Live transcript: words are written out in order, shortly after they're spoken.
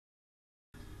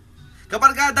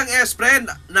Kabarkadang S-Friend,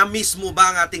 na-miss mo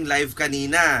ba ang ating live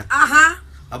kanina? Aha.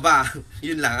 Aba,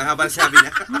 yun lang ang habang sabi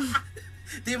niya.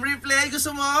 Team Replay,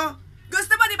 gusto mo?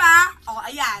 Gusto mo, di ba? O,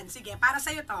 ayan. Sige, para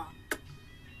sa'yo to.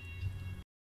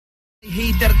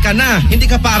 Hater ka na,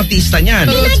 hindi ka pa artista niyan.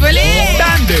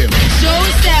 Tandem.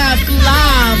 Joseph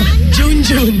Love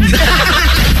Junjun.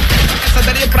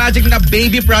 Sandali yung project na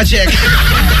Baby Project.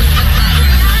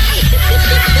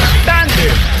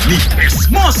 Tandem ni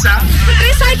Chismosa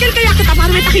Recycle kaya kita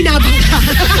para may pakinabang ka.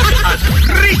 at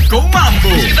Rico Mambo.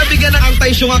 Kita bigyan ng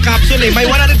anti-syunga capsule eh. May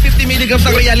 150 mg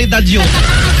ng realidad yun.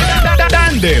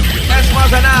 Tandem.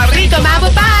 Chismosa na, Rico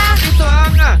Mambo pa. Ito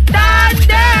ang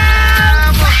Tandem!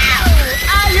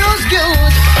 Ayos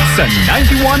good. Sa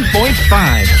 91.5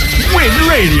 Win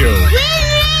Radio. Win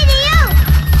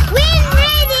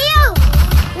Radio!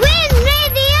 Win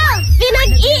Radio!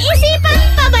 Pinag-iisipan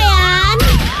pa ba yan?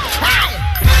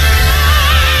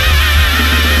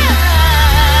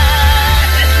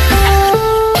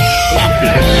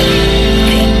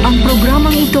 Ang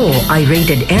programang ito ay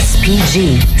rated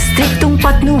SPG. Striktong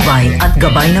patnubay at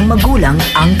gabay ng magulang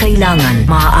ang kailangan.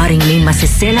 Maaaring may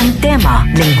masiselang tema,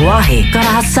 lengguwahe,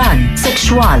 karahasan,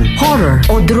 sexual, horror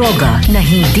o droga na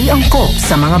hindi angkop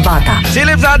sa mga bata.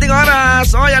 silip sa ating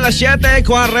oras. Oy, alas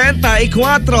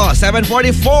 7:44,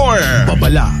 7:44.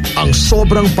 Babala, ang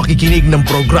sobrang pakikinig ng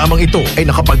programang ito ay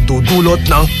nakapagdudulot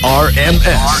ng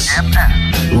RMS.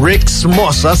 Rick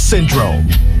Chismosa Syndrome.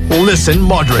 Listen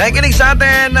moderately. Nakikinig sa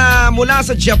atin mula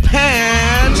sa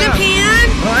Japan. Japan?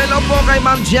 Hello po kay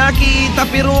Ma'am Jackie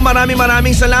Tapiru.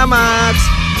 Maraming salamat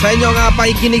sa inyong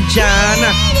pakikinig dyan.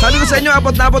 Sabi ko sa inyo,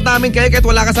 abot na abot namin kayo kahit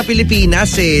wala ka sa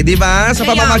Pilipinas eh. Di ba? Sa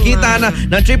pamamagitan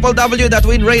ng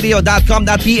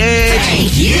www.winradio.com.ph.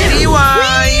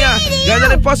 DY!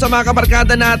 Ganda rin po sa mga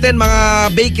kabarkada natin, mga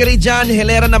bakery dyan,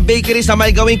 hilera ng bakery sa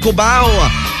may gawing Cubao.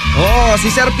 Oo, si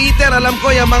Sir Peter, alam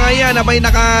ko yung mga yan, abay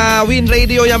naka-Win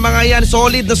Radio yung mga yan,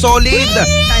 solid na solid.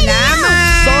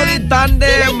 Salamat. Solid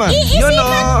tandem. Yun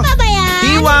o. Pa ba yan?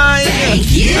 TY.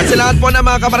 At sa lahat po ng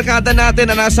mga kabarkada natin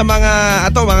na nasa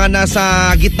mga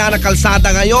nasa gitna ng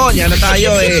kalsada ngayon. Yan na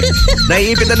tayo eh.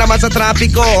 Naiipit na naman sa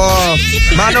trapiko. Oh.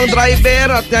 Manong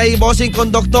driver at kay bossing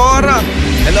konduktor.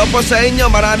 Hello po sa inyo.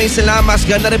 Maraming salamat.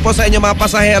 Ganda rin po sa inyo mga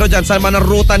pasahero dyan. Saan man ang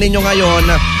ruta ninyo ngayon.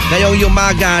 Ngayong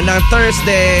umaga ng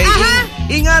Thursday.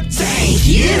 Ingat!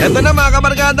 Ito na mga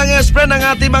kabarkadang S-Friend ang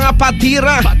ating mga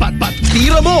patira.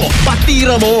 Patira mo!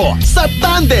 Patira mo! Sa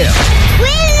Tandem!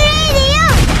 Win Radio!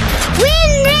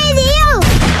 Win Radio!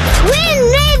 Win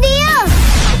Radio!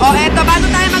 O, eto, bago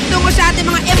tayo magtungo sa ating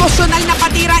mga emosyonal na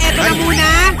patira, eto na muna.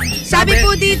 Sabi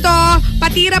po dito,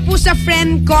 patira po sa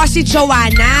friend ko si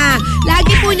Joanna.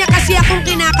 Lagi po niya kasi akong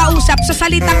kinakausap sa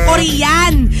salitang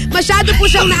Korean. Masyado po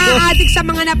siyang naa-addict sa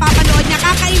mga napapanood niya.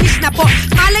 Kakainis na po.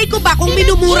 Malay ko ba kung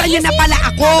minumura niya na pala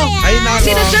ako? Ay,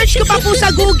 nako. Sinesearch ko pa po sa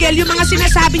Google yung mga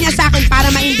sinasabi niya sa akin para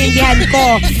maintindihan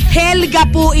ko. Helga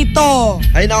po ito.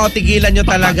 Ay nako, tigilan nyo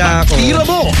talaga ako. Patira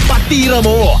mo! Patira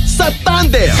mo! Sa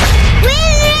Tandem!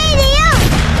 Win Radio!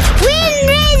 Win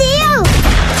Radio!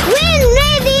 Win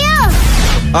Radio!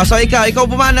 So ikaw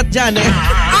bumanat dyan eh.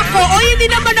 Ako, hindi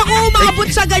naman ako umabot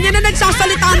sa ganyan na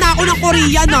nagsasalita na ako ng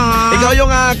Korean Ikaw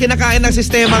yung kinakain ng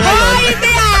sistema ngayon.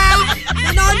 Hindi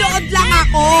nanonood lang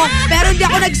ako, pero hindi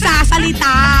ako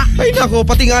nagsasalita. Ay nako,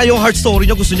 pati nga yung heart story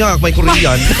niya gusto niya may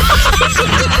Korean.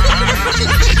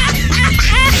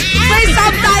 May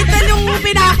subtitle yung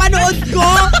pinapanood ko.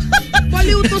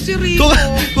 Baliw to si Rico.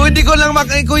 Kung hindi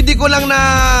ko lang na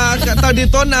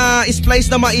dito na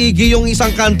splice na maigi yung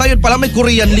isang kanta, yun pala may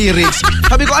Korean lyrics.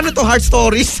 Sabi ko, ano to, heart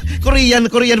stories? Korean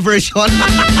version.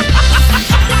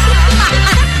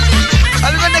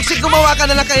 Sabi ko, next week gumawa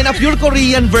ka na lang kayo na pure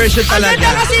Korean version Ang talaga.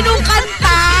 ganda kasi nung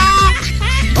kanta.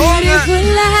 Oo nga.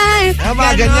 Life.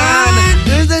 Tama, ganyan.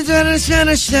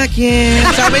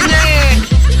 Sabi niya eh.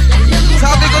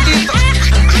 Sabi ko dito.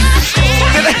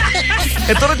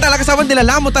 Ito rin talaga sa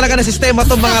nilala mo talaga ng sistema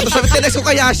itong mga ito. Sabi, tinex ko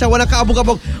kaya siya, walang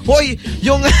kaabog-abog. Hoy,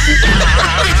 yung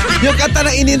kanta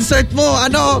na in-insert mo,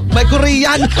 may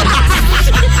Korean. Ang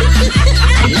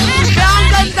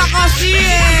ganda kasi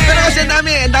eh. Pero kasi ang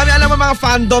dami alam mo mga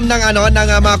fandom ng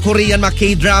mga Korean, mga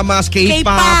K-dramas, K-pop.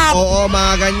 K-pop. Oo,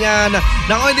 mga ganyan.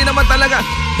 Nako, hindi naman talaga.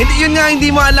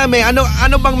 Hindi mo alam eh. Ano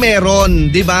bang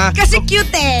meron, di ba? Kasi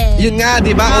cute eh. Yun nga,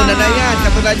 di ba? Una na yan.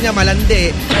 Katulad niya,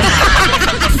 malandi.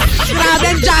 sinabi,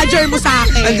 ang judger mo sa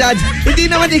akin. Ang judge, hindi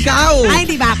naman ikaw. Ay,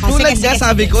 hindi ba ako? Tulad Sige, nga, sige.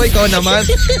 sabi ko, ikaw naman.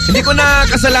 Hindi ko na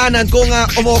kasalanan kung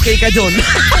umokay ka dun.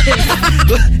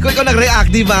 Kung ikaw nag-react,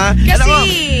 di ba?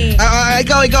 Kasi-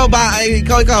 Ikaw ba?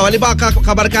 Ikaw. Halimbawa,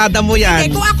 kabarkada mo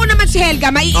yan. Kung ako naman si Helga,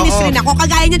 maiinis Oo. rin ako.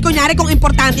 Kagaya niyan, kunyari, kung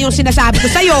importante yung sinasabi ko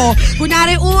sa'yo.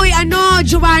 Kunyari, uy,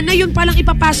 Joanna, yun palang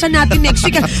ipapasa natin next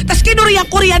week. Tapos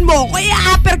kinuriyan-kuriyan mo ko,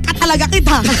 i-upper ka talaga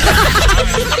kita.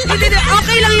 Hindi,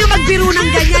 okay lang yung magbiro ng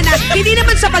ganyan. Hindi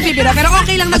naman sa pagbibiro, pero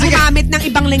okay lang na gumamit ng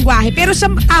ibang lengguwahe. Pero sa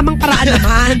tamang paraan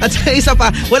naman. At saka isa pa,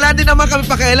 wala din naman kami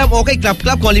pakialam. Okay, clap.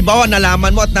 Kung halimbawa,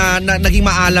 nalaman mo at naging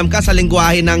maalam ka sa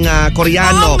lengguwahe ng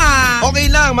Koreano. Oo nga. Okay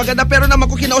lang, maganda. Pero naman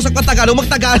kung kinausap ka Tagalog,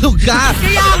 mag-Tagalog ka.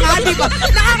 Kaya nga, di ba?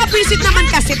 Nakakapwisit naman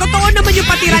kasi. Totoo naman yung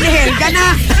patira ni Helga na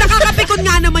nakakapikon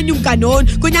nga naman yung ganun.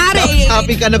 Kunyari,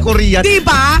 Happy ka na Korean. di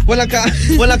ba? Walang ka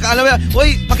alam mo.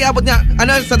 Uy, pakiabot niya.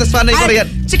 Ano, sa taspa na yung Korean.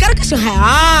 Siguro kasi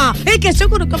ha. Kasi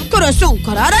kurasong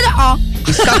kararada.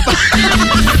 Isa pa.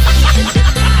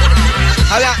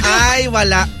 Ay,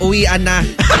 wala. Uwian na.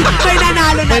 May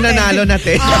nanalo natin. May nanalo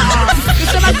natin.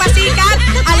 Gusto magpasikat?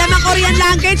 Alam ang Korean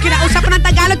language. Kinausap ko ng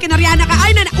Tagalog. Kinoriana ka.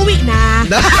 Ay, uwi na.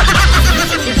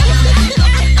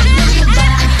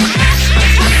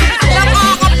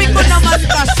 Nakakapikon naman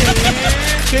kasi.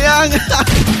 Kaya nga.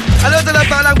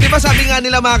 Ito lang, di ba sabi nga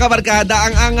nila mga kabarkada,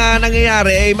 ang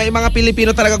nangyayari, may mga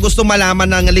Pilipino talaga gusto malaman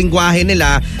ng lingwahe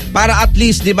nila para at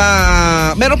least, di ba,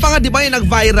 meron pa nga, di ba, yung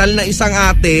nag-viral na isang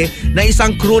ate, na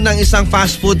isang crew ng isang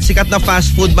fast food, sikat na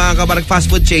fast food, mga kabarkada, fast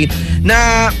food chain,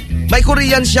 na may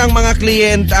Korean siyang mga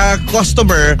client,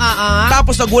 customer.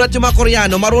 Tapos nagulat yung mga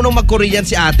Koreano, marunong mag-Korean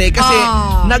si ate kasi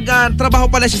nagtrabaho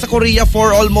pala siya sa Korea for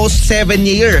almost 7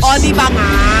 years. O, di ba nga?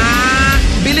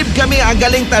 Believe kami, ang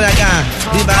galing talaga.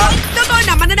 Di ba? Totoo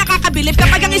naman na nakakabilib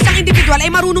kapag ang isang individual ay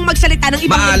marunong magsalita ng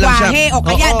ibang Maalam lingwahe siya. o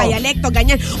kaya Oo. dialekto,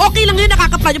 ganyan. Okay lang yun,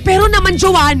 nakakaplano. Pero naman,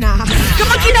 Joanna,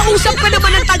 kapag kinausap ka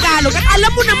naman ng Tagalog at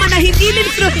alam mo naman na hindi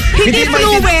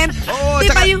fluent, Oo, di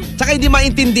ba yung... tsaka hindi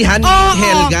maintindihan, Oo.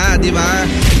 Helga, di ba?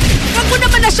 Wag mo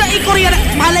naman na siya i-Korean.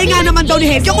 Malay nga naman daw ni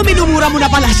Helga kung minumura mo na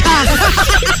pala siya.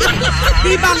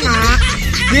 Di ba nga?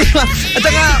 Di ba? At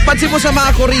saka, pansin mo sa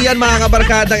mga Korean, mga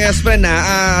kabarkadang Espren,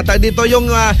 dito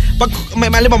yung, pag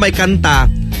may kanta,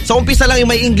 sa umpisa lang yung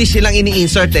may English silang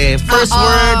ini-insert eh. First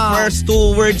word, first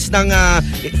two words ng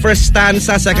first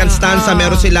stanza, second stanza,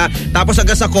 meron sila. Tapos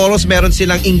hanggang sa chorus, meron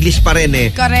silang English pa rin eh.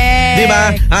 Correct. Di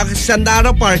ba? Sandara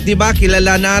Park, di ba?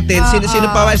 Kilala natin. Sino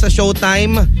pa ba sa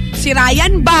Showtime? Si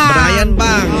Ryan Bang. Brian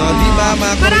Bang. O, di ba,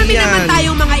 mga Korean? Marami naman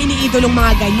tayong mga iniidolong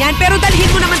mga ganyan. Pero dalhin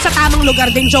mo naman sa tamang lugar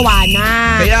din,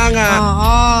 Joanna. Kaya nga.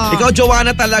 Oo. Ikaw,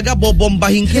 Joanna, talaga,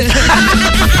 bobombahin kita.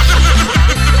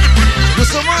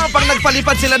 Gusto mo, pag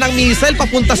nagpalipad sila ng missile,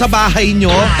 papunta sa bahay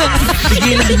nyo,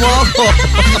 tigilan mo ako.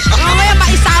 Mamaya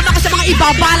maisama ka sa mga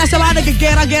ibabala sa mga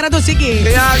nagagera-gera doon. Sige.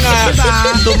 Kaya nga,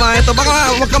 Diba? ito.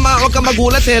 Baka wag ka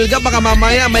magulat, Helga. Baka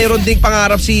mamaya mayroon ding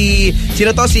pangarap si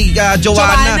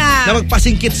Joanna na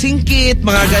magpasingkit-singkit,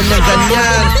 mga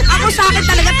ganyan-ganyan. Ako sa akin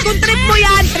talaga, kung trip mo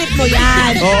yan, trip mo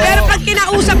yan. Oo. Pero pag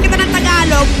kinausap kita ng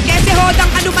Tagalog, kasi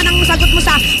hodang ano man ang sagot mo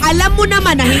sa, alam mo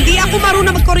naman na hindi ako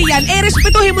marunong mag-Korean,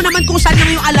 respetuhin mo naman kung saan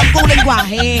naman yung alam kong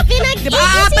lengguwahe. Diba?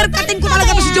 Perkatin ko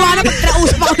talaga si Joanna pag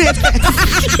kinausap ako nito.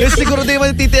 Siguro di mo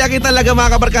titiyakin talaga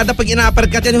mga kabarkada pag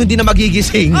ina-uppercut yan, hindi na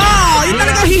magigising. Yung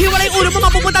talagang hihiwalay ulo mo,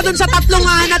 mapupunta dun sa tatlong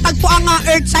natagpo ang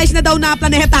Earth size na daw na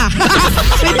planeta.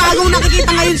 May bagong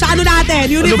nakikita ngayon sa ano natin,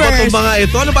 Ano ba universe. itong mga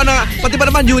ito? Ano ba pati ba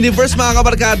naman universe, mga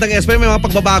kabarkadang Esper, may mga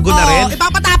pagbabago na rin?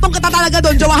 Ipapatapong kita talaga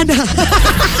doon, Joanna.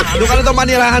 Doon ka na daw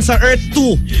manirahan sa Earth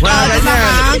 2. Mga ganyan.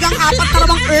 Hanggang 4 na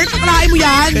namang Earth, akalain mo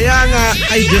yan. Kaya nga,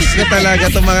 ay Diyos ka talaga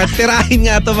itong mga tirahin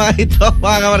nga itong mga ito,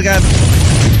 mga kabarkada.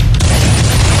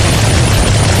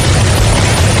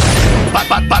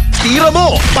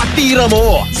 Patira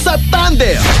mo sa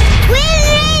Tandem. Win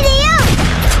Radio!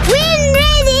 Win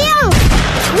Radio!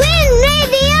 Win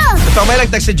Radio! Ito, may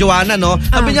nag-text si Joanna, no?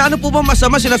 Sabi niya, ano po ba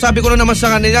masama? Sinasabi ko na naman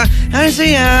sa kanila, ay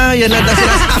siya, yan lang daw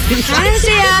sinasabi niya. Ano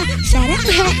siya?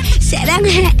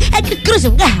 Saranghhe,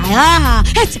 agkakrusong ka. Ang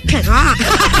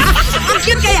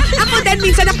cute kaya. Ako din,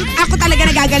 minsan ako talaga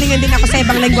nagagalingan din ako sa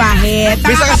ibang lengguwahe.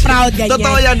 Nakaka-proud ganyan.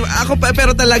 Totoo yan. Ako,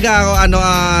 pero talaga ako,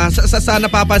 sa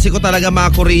napapansin ko talaga mga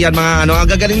Korean, mga ang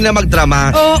gagaling nila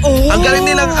magdrama. Oo. Ang galing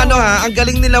nilang, ang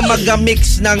galing nilang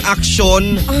mag-mix ng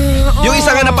action. Yung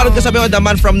isa nga napanood ko, sabi ko, The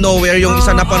Man From Nowhere, yung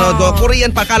isa napanood ko,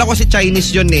 Korean pa, kala ko si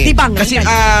Chinese yun eh. Diba nga, Kasi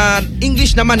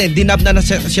English naman eh, dinab na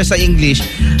siya sa English.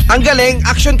 Ang galing,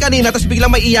 action kanina, tapos biglang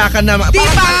may iyakan na. Diba?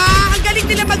 Ang galing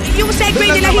nila yung segue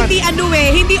Doon nila naman.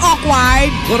 hindi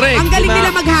awkward. Correct, Ang galing diba? nila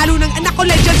maghalo ng, naku,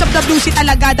 Legends of the Blue Sea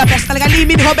talaga, the best talaga. Lee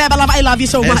Min Ho, Beba Love, I love you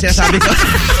so Ayan, much. sinasabi ko.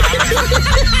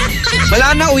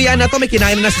 Wala na, uwian na to. May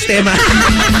kinain na sistema.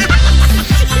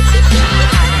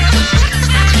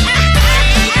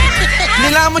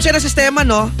 Nilamon siya ng sistema,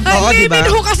 no? Oo, Ay, diba?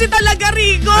 ho kasi talaga,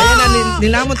 Rico. Ayun na,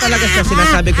 nilamon talaga siya.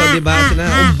 Sinasabi ko, diba?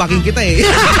 Umbaking kita eh.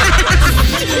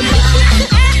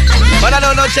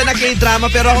 Mananonood siya ng K-drama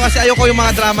pero ako kasi ayoko yung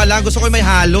mga drama lang. Gusto ko yung may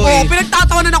halo eh.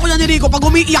 Pinagtatawanan ako yan ni Rico. Pag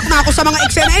umiiyak na ako sa mga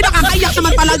eksena, nakakaiyak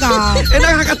naman talaga.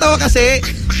 Nakakatawa kasi.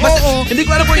 Hindi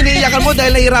ko alam kung iniiyakan mo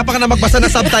dahil nahihirapan ka na magbasa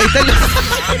ng subtitle.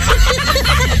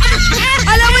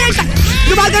 Alam mo yan,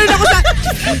 gumagano'n ako sa...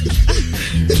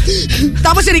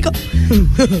 Tapos si Rico,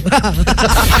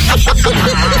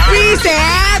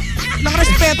 Reset! Ng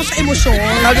respeto sa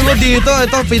emosyon. Sabi mo dito,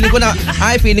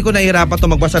 feeling ko nahihirapan to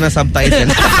magbasa ng subtitle.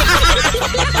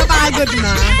 Napagod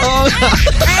na. Oo.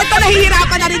 Ito,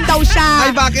 nahihirapan na rin daw siya.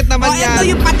 Ay, bakit naman yan? Ito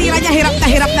yung patira niya,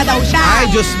 hirap na daw siya. Ay,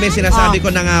 Diyos, may sinasabi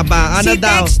ko na nga ba? Ano si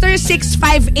daw? Dexter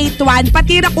 6581,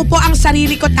 patira ko po ang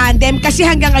sarili ko tandem kasi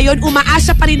hanggang ngayon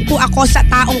umaasa pa rin po ako sa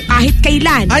taong kahit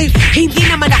kailan. Ay. Hindi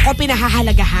naman ako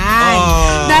pinahahalagahan.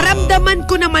 Oh. Naramdaman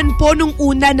ko naman po nung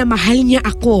una na mahal niya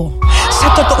ako. Sa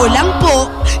totoo lang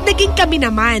po, naging kami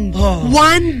naman. Oh.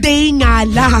 One day nga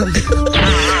lang.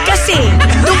 Kasi,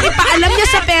 nung ipaalam niya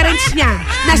sa parents niya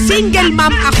na single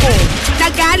mom ako,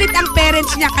 nagalit ang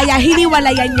parents niya kaya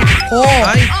hiniwalayan niya ako.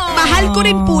 Ay. Mahal ko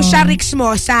rin po siya, Rix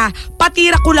Mosa.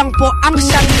 Patira ko lang po ang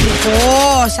sarili ko.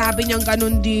 Sabi niyang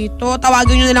ganun dito.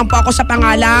 Tawagin niyo na lang po ako sa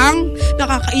pangalang.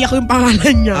 Nakakaiyak ko yung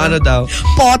pangalan niya. Ano daw?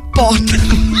 Pot-pot.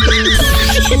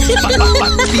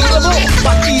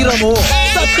 Patira mo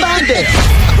sa tandem.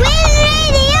 Win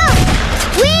Radio!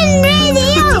 Win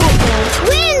Radio!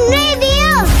 Win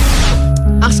Radio!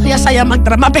 Ang saya-saya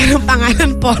magdrama pero ang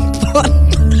pangalan Pot-pot.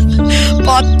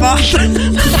 Pot-pot.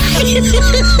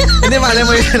 Hindi, malay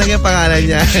mo yun lang yung pangalan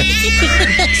niya.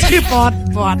 Si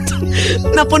Pot-pot.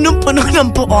 Na punong-puno ng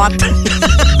puot.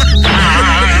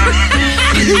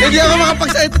 Hindi ako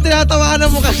makapagsalita,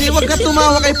 tinatawanan mo kasi huwag ka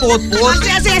tumawa kay Potpot.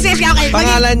 Sige, okay.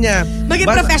 Pangalan niya. Maging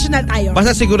professional tayo.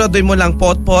 Basta siguraduhin mo lang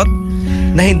Potpot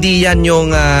na hindi yan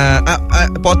yung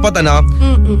Potpot na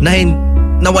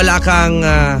wala kang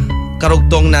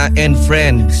karugtong na and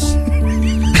friends.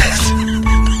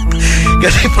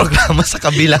 Kasi programa sa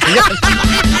kabila yan.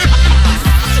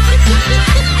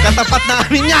 Katapat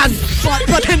namin yan.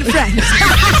 Pot-pot and friends.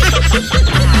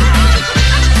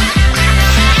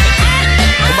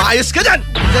 Umayos ka dyan.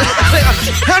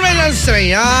 Harry lang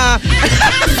saya.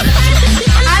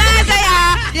 Ano na saya?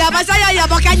 Yaba sa'yo,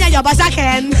 yaba kanya, yaba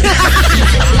sa'kin.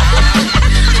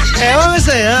 Ewan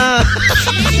masaya.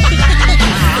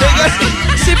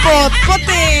 Si Pot-pot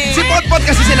eh. Si Potpot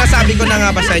kasi sinasabi ko na nga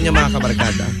ba sa inyo mga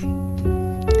kabarkada.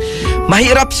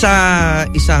 Mahirap sa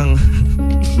isang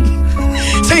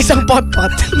Sa isang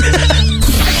pot-pot.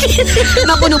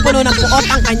 Na punong-puno ng puot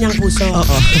ang kanyang puso.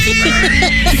 Oo.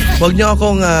 Huwag niyo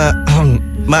akong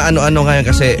maano-ano ngayon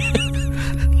kasi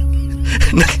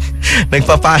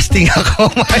nagpa-fasting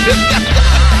ako.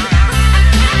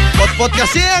 Potpot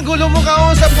kasi, ang gulo mo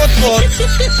kausap Potpot.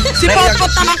 Si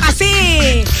Pot-pot naman kasi.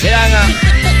 Kaya nga,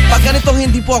 pag ganitong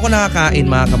hindi po ako nakakain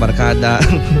mga kabarkada,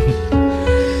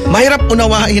 mahirap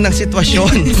unawain ang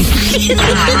sitwasyon.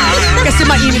 Kasi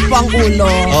mainit po ang ulo.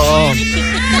 Oo.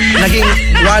 Naging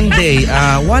one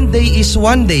day is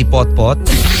one day, Potpot.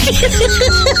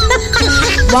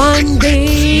 One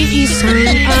day, isang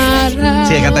araw.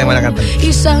 Sige, kantay mo na kantay.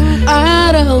 Isang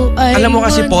araw ay Alam mo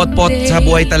kasi, Potpot, sa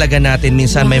buhay talaga natin,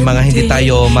 minsan may mga hindi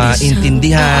tayo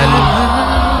maintindihan.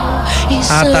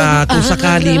 At kung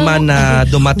sakali man na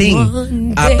dumating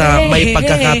at may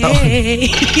pagkakataon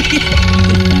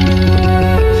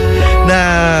na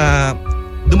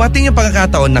dumating yung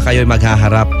pagkakataon na kayo'y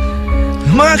maghaharap,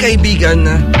 mga kaibigan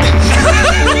na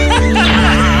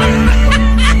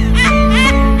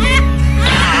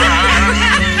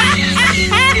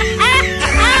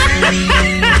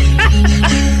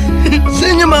sa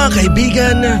inyo mga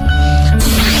kaibigan na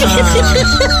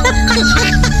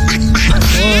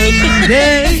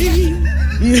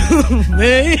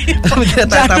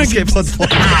tinatapos kay Potpot.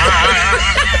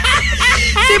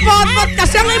 Si Pot-pot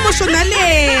kasi ang emosyonal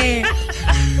eh.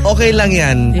 Okay lang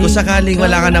yan. Kung sakaling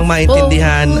wala ka nang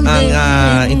maintindihan, ang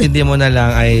intindi mo na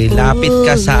lang ay lapit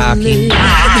ka sa akin.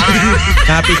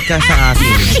 Lapit ka sa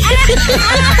akin.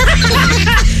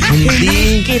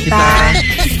 Hindi kita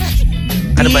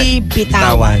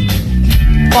bitawan.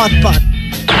 Pot-pot.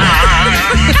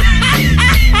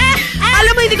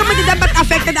 Alam mo, hindi ko dapat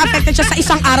affected siya sa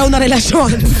isang araw na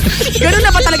relasyon. Ganun na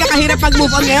ba talaga kahirap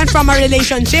mag-move on ngayon from a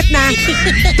relationship na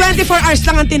 24 hours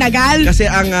lang ang tinagal? Kasi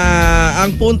ang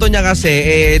punto niya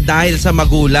kasi dahil sa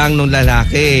magulang ng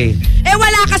lalaki.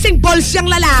 Wala kasing balls yung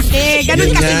lalaki. Ganun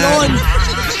Yun kasi nga. yun.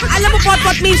 Alam mo,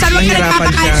 Potpot, minsan huwag ka Nahihirapan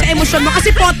nagpapakain siya. sa emosyon mo. Kasi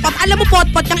Potpot, alam mo,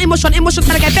 Potpot, yung emosyon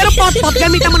talaga. Pero Potpot,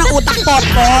 gamitan mo ng utak,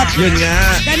 Potpot. Yun nga.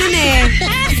 Ganun eh.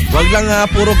 Wag lang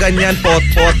puro ganyan,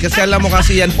 potpot. Kasi alam mo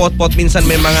kasi yan, potpot, minsan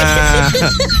may mga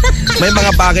may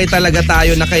mga bagay talaga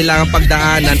tayo na kailangan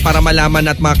pagdaanan para malaman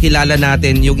at makilala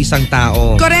natin yung isang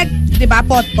tao. Correct, di ba,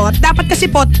 Potpot? Dapat kasi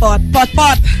Potpot.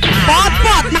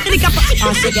 Makinig ka po.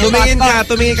 Oh, sige,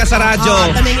 Tumingin ka sa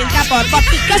radyo. Tumingin ka, Potpot.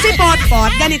 Kasi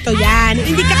Potpot, ganito yan.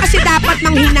 Hindi ka kasi dapat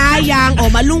manghinayang o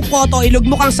malungkot o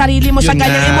ilugmok ang sarili mo sa Yun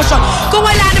ganyang nga. emosyon. Kung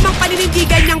wala namang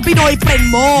paninindigan niyang boyfriend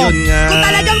mo. Yun nga. Kung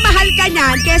talagang mahal ka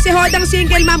niyan, kasi hodang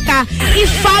single mom ka,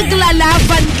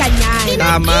 ipaglalaban ka niyan.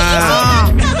 Tama. Oh.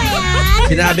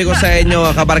 Sinabi ko sa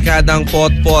inyo, kabarkadang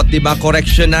potpot, di ba?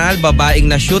 Correctional, babaeng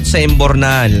na shoot sa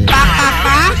imbornal.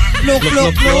 Pak. Look.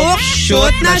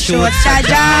 Shoot na shoot siya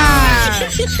dyan.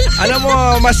 Alam mo,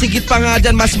 masigit pa nga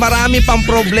dyan, mas marami pang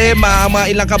problema ang mga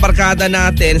ilang kabarkada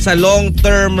natin sa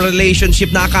long-term relationship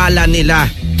na akala nila.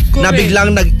 Na Correct. biglang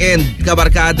nag-end,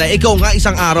 kabarkada. Ikaw nga,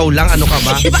 isang araw lang, ano ka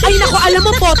ba? Diba? Ay nako, alam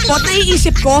mo, Potpot,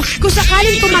 naiisip ko, kung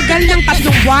sakaling tumagal ng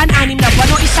 3 buwan, 6 na buwan,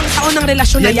 o 1 taon ng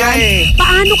relasyon na Yan nga yan, eh.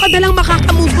 paano ka dalang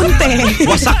makakamove on, te?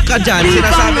 Wasak ka dyan, Diba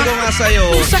sinasabi nga? ko nga sa'yo.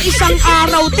 Kung sa isang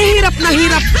araw, te, hirap na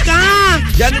hirap ka.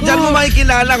 Diyan mo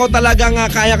makikilala ko talagang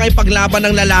kaya kay paglaban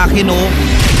ng lalaki, no?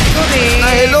 Correct.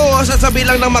 Hello,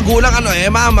 sasabihin lang ng magulang,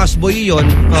 mamas boy yun.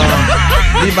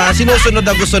 Diba? Sinusunod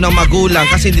ang gusto ng magulang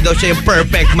kasi hindi daw siya yung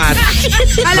perfect match.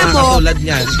 Alam Mga mo, katulad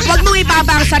niyan. huwag mong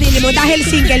ibaba ang sarili mo dahil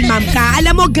single mom ka.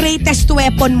 Alam mo, greatest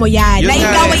weapon mo yan. Yun Na nga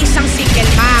ikaw eh. ay isang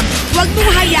single mom. Huwag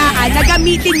mong hayaan na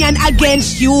gamitin yan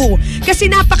against you. Kasi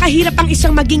napakahirap ang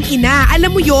isang maging ina.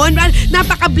 Alam mo yun,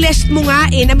 napaka-blessed mo nga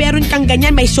na meron kang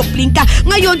ganyan, may supling ka.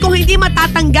 Ngayon, kung hindi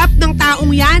matatanggap ng taong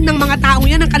yan, ng mga taong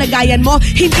yan, ng kalagayan mo,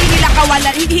 hindi nila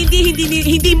kawalan,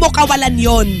 hindi mo kawalan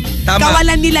yon. Tama.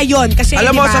 Kawalan nila yon. Kasi,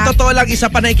 Alam mo, diba, sa totoo lang, isa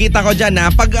pa nakikita ko dyan,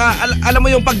 ha? Pag, alam mo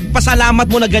yung pagpasalamat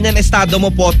mo na ganyan estado mo,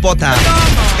 potpot, ha?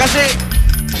 Kasi,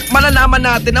 malalaman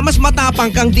natin na mas matapang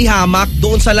kang dihamak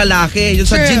doon sa lalaki, yung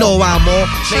sa True. ginawa mo,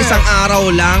 na isang araw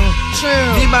lang.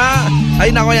 True. Di ba? Ay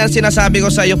nako, yan sinasabi ko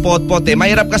sa iyo, potpot,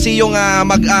 Mahirap kasi yung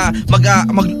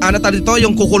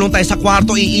yung kukulong tayo sa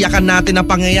kwarto, iiyakan natin ang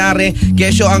pangyayari.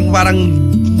 Kesyo ang parang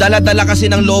dala-dala kasi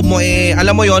ng loob mo,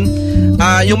 alam mo yon,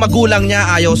 yung magulang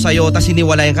niya ayaw sa'yo, tas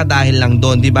hiniwalayan ka dahil lang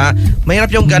doon, di ba?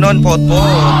 Mahirap yung ganon, potpot.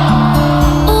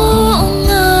 Oo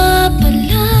nga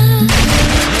pala,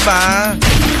 Di ba?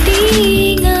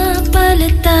 di nga pala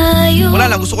tayo. Wala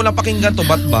lang, gusto ko lang pakinggan to,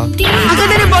 ba't ba? Ang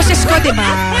ganda ng boses ko, di ba?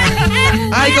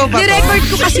 Ikaw ba to? Ni-record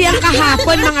ko kasi ang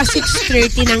kahapon mga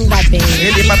 6:30 ng gabi.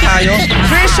 Hindi pa tayo?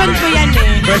 Version ko yan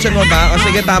Version mo ba? O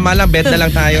sige, tama lang, bet na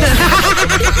lang tayo.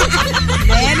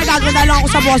 Nagaganda lang ako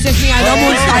sa boses ni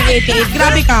Moonstar 88.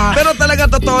 Grabe ka. Pero talaga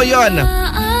totoo yun.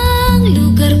 Ang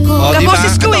lugar ko, O, The di ba?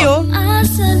 boses ko Ano?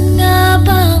 asan nga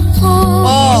ba ako?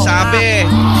 Oh. Sabi.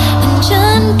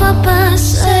 Andyan pa ba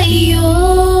sa iyo?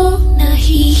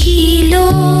 Nahihilo.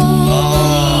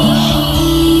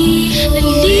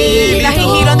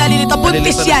 Nahihiro na lilito.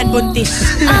 Buntis yan, buntis.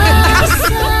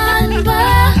 Asan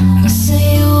ba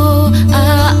sa'yo?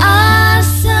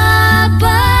 Aasa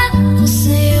ba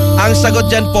sa'yo? Ang sagot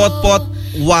dyan, potpot,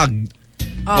 wag.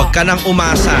 Wag ka nang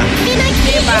umasa.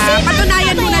 Diba?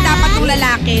 Patunayan mo na dapat ng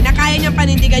lalaki na kaya niyang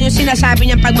panindigan yung sinasabi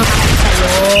niyang pagmamahal sa'yo.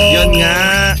 Yun nga.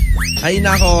 Ay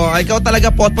nako, ikaw talaga,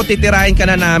 potpot, titirahin ka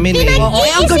na namin Oo,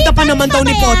 ang ganda pa naman daw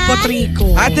ni Potpot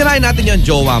Rico. Tirahin natin yung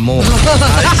jowa mo.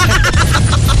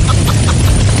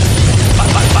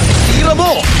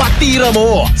 Patira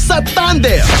mo sa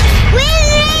Tandem. Win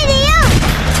Radio!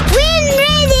 Win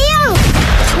Radio!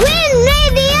 Win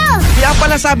Radio! Kaya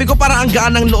pala sabi ko, parang ang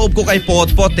gaan ng loob ko kay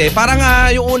Potpot. Parang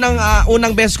yung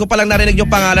unang beses ko palang narinig yung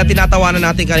pangalan, tinatawanan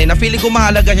natin kanina. Feeling ko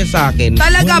mahalaga siya sa akin.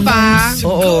 Talaga ba?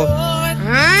 Oo.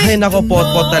 Ay nako,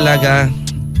 Potpot talaga.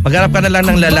 Maghanap ka na lang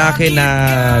ng lalaki na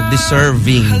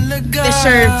deserving.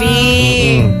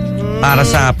 Deserving. Para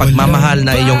sa pagmamahal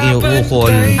na iyong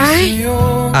iuukol. Ay,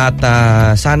 At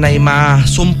sana'y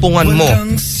masumpungan mo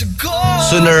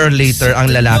sooner or later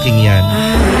ang lalaking yan.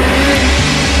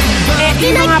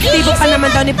 yung mga activo pa naman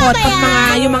daw ni Potpot,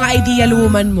 yung mga ideal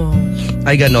woman mo.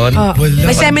 Ay, ganon? Oh,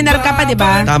 may seminar ka pa, di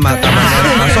ba? Tama.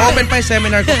 So, open pa yung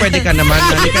seminar ko. Pwede ka naman.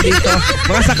 Halika dito.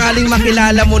 Mga sakaling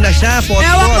makilala mo na siya, Potpot.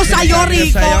 Ewan ko sa'yo,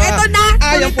 Rico. Sa'yo. Ito na.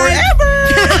 Ayaw forever.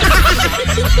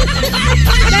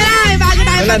 Kaya, bago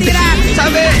tayo patira.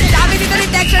 Sabi dito ni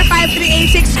Texture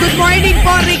 5386, good morning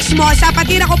po, Rix Mosa.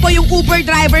 Patira ko po yung Uber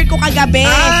driver ko kagabi.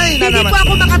 Ay, Hindi naman. po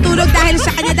ako makatulog dahil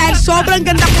sa kanya dahil sobrang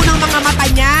ganda po ng mga mata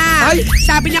niya. Ay.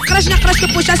 Sabi niya, crush na crush ko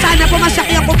po siya. Sana po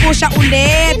masakyan ko po siya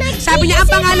ulit. Sabi niya,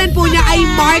 ang pangalan po niya ay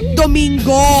Mark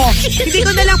Domingo. Hindi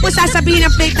ko na lang po sasabihin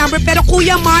ang plate number. Pero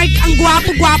Kuya Mark, ang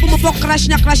gwapo-gwapo mo po. Crush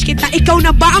na crush kita. Ikaw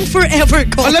na ba ang forever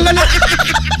ko? Alalala.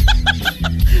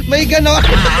 May ganon.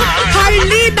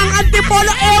 Harleen ng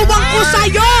Antipolo, ewan ko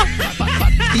sa'yo.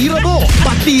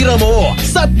 Patira mo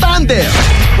sa Tandem.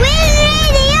 Win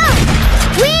Radio!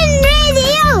 Win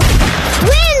Radio!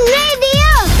 Win Radio!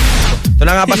 Ito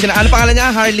na nga pa ano pangalan niya?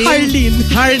 Harleen?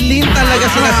 Harleen talaga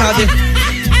sinasabi.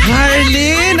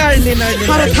 Harleen.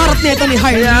 Harap-harap nito ni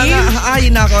Kaya Harleen. nga,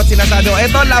 ay nako, sinasabi ko.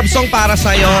 Ito, love song para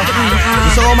sa'yo.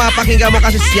 Gusto ko mapakinggan mo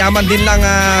kasi siyaman din lang.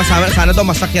 Sana daw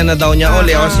masakyan na daw niya.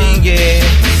 Ole, o sige.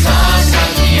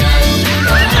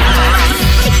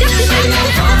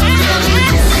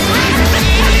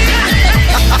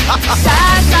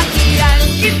 Sasakyan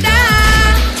kita.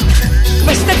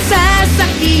 Basta't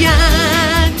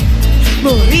sasakyan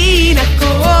mo rin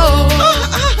ako.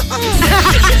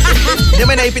 Hindi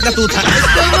may naipit na tuta.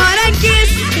 Gusto mo ng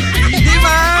kiss. Di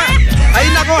ba? Ay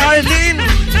nako, Harleen.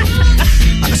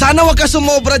 Sana wag ka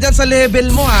sumobra dyan sa level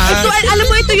mo, ha? Ito, alam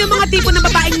mo, ito yung mga tipo ng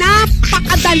babaeng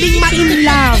napakadaling ma-in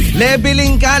love.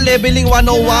 Leveling ka, leveling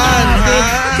 101,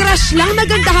 ha? Crush lang,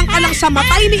 nagandahan ka lang sa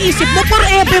mata, iniisip mo,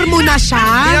 forever mo na siya.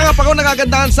 Kaya nga, pag ako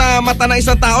nagagandahan sa mata ng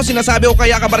isang tao, sinasabi ko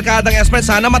kaya kabarkadang Espen,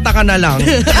 sana mata ka na lang.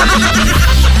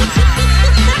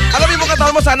 Alam mo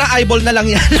katawan mo, sana eyeball na lang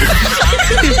yan.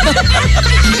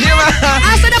 Di ba?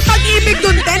 Asa na pag-ibig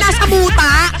dun, te? Nasa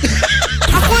muta?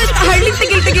 Ako, Harleen,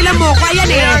 tigil-tigilan mo ko. Ayan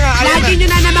Kaya nga, ayan lagi nyo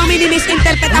na namang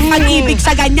minimisinterpret ang pag-ibig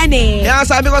sa ganyan eh. Kaya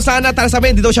sabi ko sana,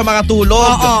 sabi hindi daw siya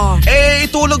makatulog. Oo. Eh,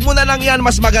 itulog mo na lang yan,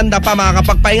 mas maganda pa,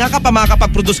 makakapagpahinga ka pa,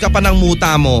 makakapag-produce ka pa ng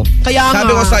muta mo. Kaya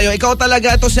Sabi nga. ko sa'yo, ikaw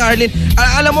talaga, ito si Harleen.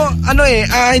 Alam mo,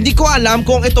 hindi ko alam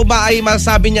kung ito ba ay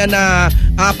masabi niya na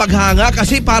paghanga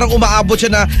kasi parang umaabot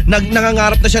siya na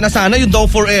nangangarap na siya na sana yung daw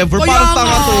forever. Kaya Parang nga.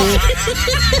 tanga to.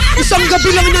 Isang gabi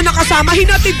lang niya nakasama,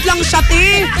 hinatid lang siya,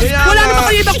 te. Kaya Wala nga. naman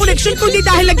kayo ibang connection kundi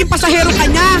dahil naging pasahero ka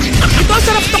niya. Ito, ang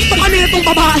sarap tuktukan na itong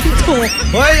babae to.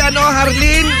 Hoy,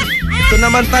 Harleen? Ito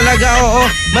naman talaga, oo.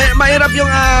 Mahirap yung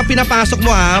pinapasok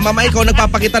mo, ha? Mama, ikaw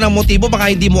nagpapakita ng motibo,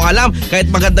 baka hindi mo alam. Kahit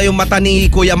maganda yung mata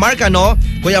ni Kuya Mark, ano?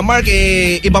 Kuya Mark,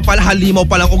 iba pala, halimaw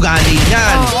palang ugali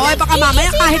niyan. Oo, baka mamaya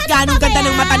kahit ganong ganda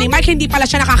ng mata ni Mark, hindi pala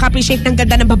siya nakaka-appreciate ng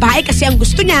ganda ng babae kasi ang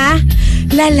gusto niya,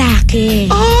 lalaki.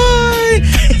 Ay!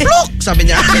 Fluk! Sabi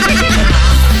niya.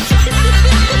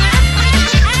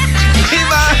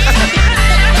 Diba?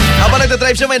 Habang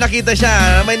nagdadrive siya, may nakita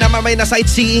siya. May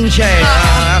na-sightseeing siya eh.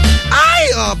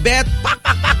 Bet! Pak!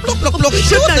 Pluk!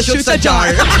 Shoot na shoot sa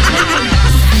jar.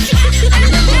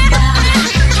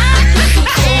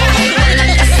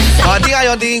 Di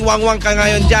ngayon, wang-wang ka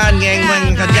ngayon dyan.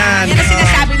 Ngeng-wang ka dyan. Yan ang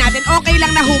sinasabi natin. Okay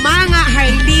lang na humanga,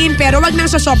 Harleen, pero wag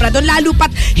nang sosobra doon. Lalo pat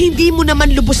hindi mo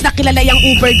naman lubos na kilala yung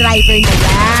Uber driver na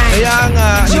yan. Kaya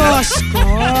nga. Diyos ko.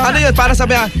 Ano yun? Para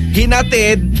sabi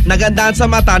hinatid, nagandahan sa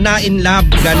mata, na in love.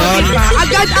 Ganon. Diba?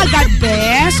 Agad-agad,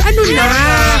 bes. Ano na?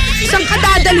 Isang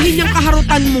kadadalhin yung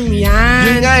kaharutan mong yan.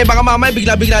 Yun nga baka mamaya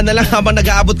bigla-bigla na lang habang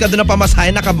nag-aabot ka doon ng pamasahe,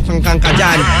 nakabukang ka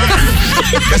dyan.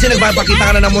 Kasi nagpapakita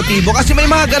ka na ng motibo. Kasi may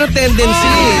mga ganun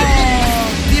tendency.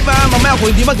 Diba? Mamaya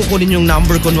kung hindi kukunin yung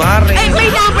number kunwari.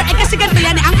 May number. Kasi ganito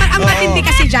yan. Ang matindi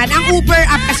kasi dyan, ang Uber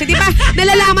app kasi, di ba?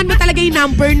 Nalalaman mo talaga yung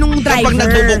number nung driver. Kapag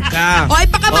nagbo-book ka.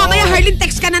 Baka mamaya, Harleen,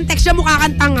 text ka ng text siya, mukha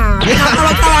kang tanga.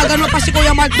 Tinatawag-tawagan mo pa si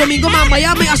Kuya Mark Domingo,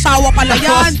 mamaya may asawa pala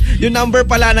yan. Yung number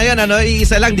pala na yan,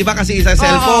 iisa lang, di ba? Kasi isa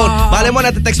cellphone. Bale mo,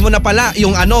 natitext mo na pala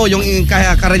yung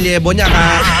karelyebo niya,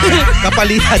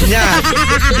 kapalitan niya.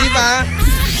 Di ba?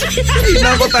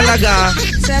 Tignan ko talaga.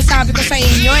 Sasabi ko sa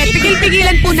inyo,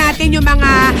 pigil-pigilan po natin yung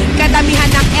mga kadamihan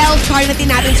ng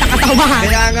L-carnitine natin sa katawan.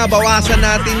 Kaya nga, bawasan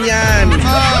natin yan.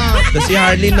 So si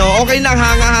Harleen, okay lang,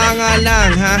 hanga-hanga lang.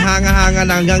 Hanga-hanga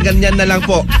lang. Hanggang ganyan na lang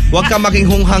po. Huwag ka maging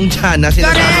hunghang dyan,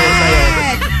 sinasabi ko sa'yo.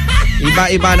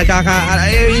 Iba-iba,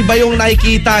 iba yung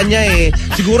nakikita niya eh.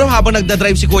 Siguro habang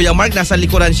nagdadrive si Kuya Mark, nasa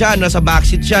likuran siya, nasa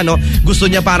backseat siya, no? Gusto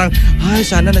niya parang,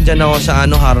 sana nandyan ako sa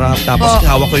harap. Tapos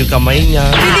hawak ko yung kamay niya.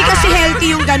 Hindi kasi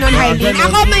healthy yung ganon, Harleen. ganon.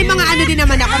 Ako may mga din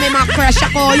naman ako, may mga crush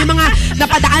ako. Yung mga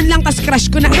napadaan lang, tas crush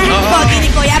ko na, pogi ni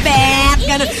Kuya Bet.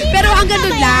 Ganon. Pero hanggang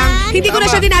doon lang, hindi ko na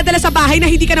siya dinadala sa bahay na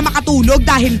hindi ka na makatulog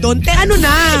dahil doon. Ano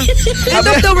na? End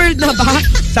of the world na ba?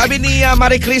 Sabi ni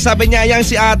Marie Chris, sabi niya, yang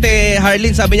si ate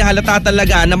Harleen, sabi niya halata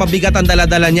talaga na mabigat ang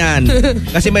daladala niyan.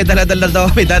 Kasi may daladala daw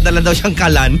siyang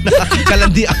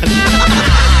kalandian.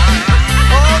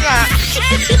 Oo nga.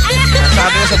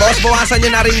 Sabi ko sa boss, bawasan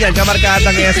niyo na rin yan,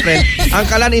 kamarkadang Espen. Ang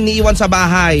kalan iniiwan sa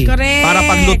bahay. Correct. Para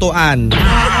paglutuan.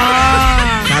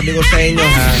 Sabi ko sa inyo,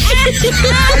 ha?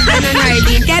 Ganun,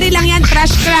 Hardin. Carry lang yan,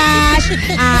 crush,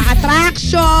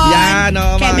 attraction, Yan,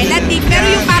 oo, mga- kemelatik. Pero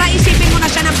yung para isipin mo na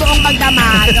siya ng buong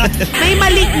magdamag, may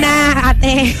mali na,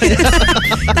 ate.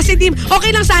 Kasi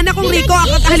okay lang sana kung Rico,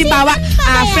 ako halimbawa,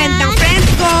 friend ng friend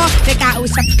ko,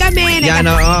 nagkausap kami. Yan,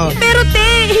 oo. Pero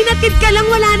hinatid ka lang,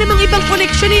 wala namang ibang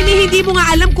connection. Hindi mo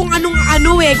nga alam kung anong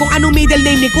kung anong middle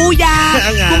name ni kuya,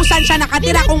 Nga. kung saan siya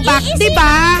nakatira, kung bakit,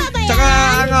 diba? Tsaka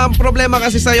ang problema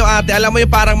kasi sa'yo, ate, alam mo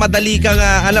yung parang madali kang,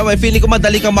 feeling ko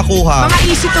madali kang makuha. Mga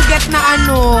easy to get na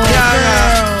Kaya nga,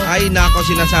 girl. ay nako,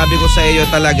 sinasabi ko sa iyo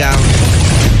talagang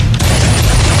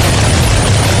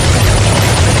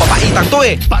papaitang to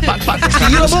eh.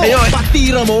 Patira mo! Sa'yo, eh.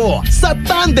 Patira mo sa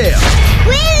Tandem!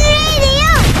 Win Radio!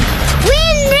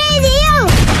 Win Radio!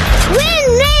 Win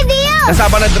Radio!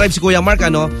 Kasama na drive si Kuya Mark,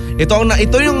 ano? Ito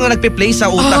yung nagpe-play sa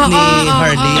utak ni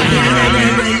Harley.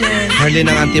 Harley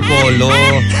ng Antipolo.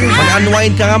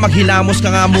 Mag-unwind ka nga, maghilamos ka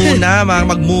nga muna,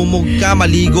 magmumug ka,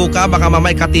 maligo ka, baka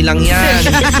mamay katilang yan.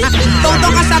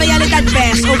 Totoo ka sa realidad,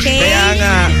 best, okay? Kaya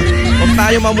nga, huwag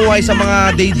tayo mamuhay sa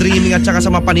mga daydreaming at saka sa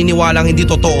mga paniniwalang hindi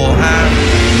totoo, ha?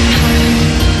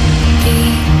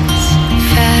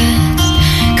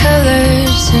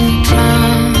 Colors and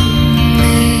promises.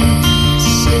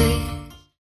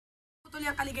 Tuloy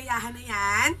ang kaligayahan na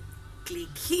yan. Click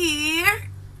here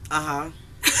Aha.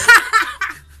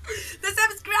 to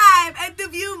subscribe and to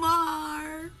view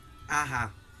more. Aha.